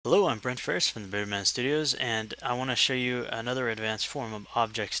Hello, I'm Brent Farris from the Bitterman Studios, and I want to show you another advanced form of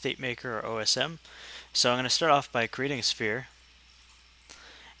Object State Maker, or OSM. So I'm going to start off by creating a sphere,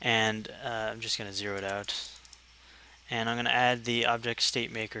 and I'm just going to zero it out. And I'm going to add the Object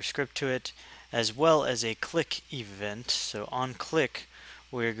State Maker script to it, as well as a click event. So on click,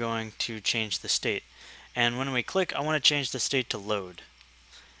 we're going to change the state. And when we click, I want to change the state to load.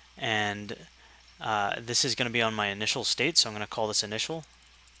 And this is going to be on my initial state, so I'm going to call this initial.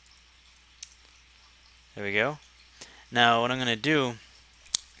 There we go. Now what I'm going to do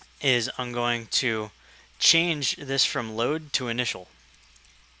is I'm going to change this from load to initial.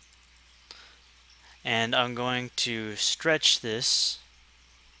 And I'm going to stretch this,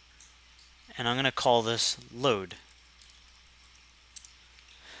 and I'm going to call this load.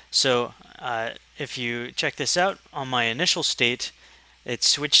 So if you check this out, on my initial state, it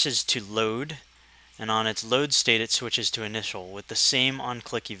switches to load, and on its load state, it switches to initial with the same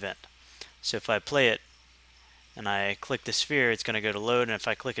on-click event. So if I play it, and I click the sphere, it's going to go to load, and if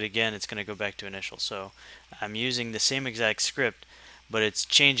I click it again, it's going to go back to initial. So I'm using the same exact script, but it's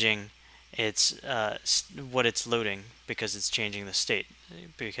changing what it's loading because it's changing the state.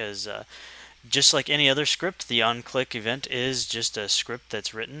 Because just like any other script, the on-click event is just a script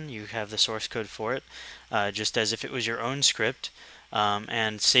that's written. You have the source code for it, just as if it was your own script.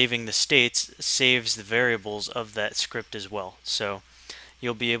 And saving the states saves the variables of that script as well. So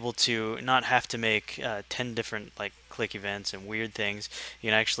you'll be able to not have to make 10 different click events and weird things.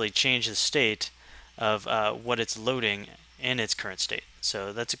 You can actually change the state of what it's loading in its current state.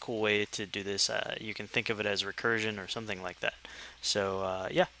 So that's a cool way to do this. You can think of it as recursion or something like that. So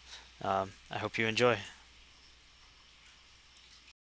yeah, I hope you enjoy.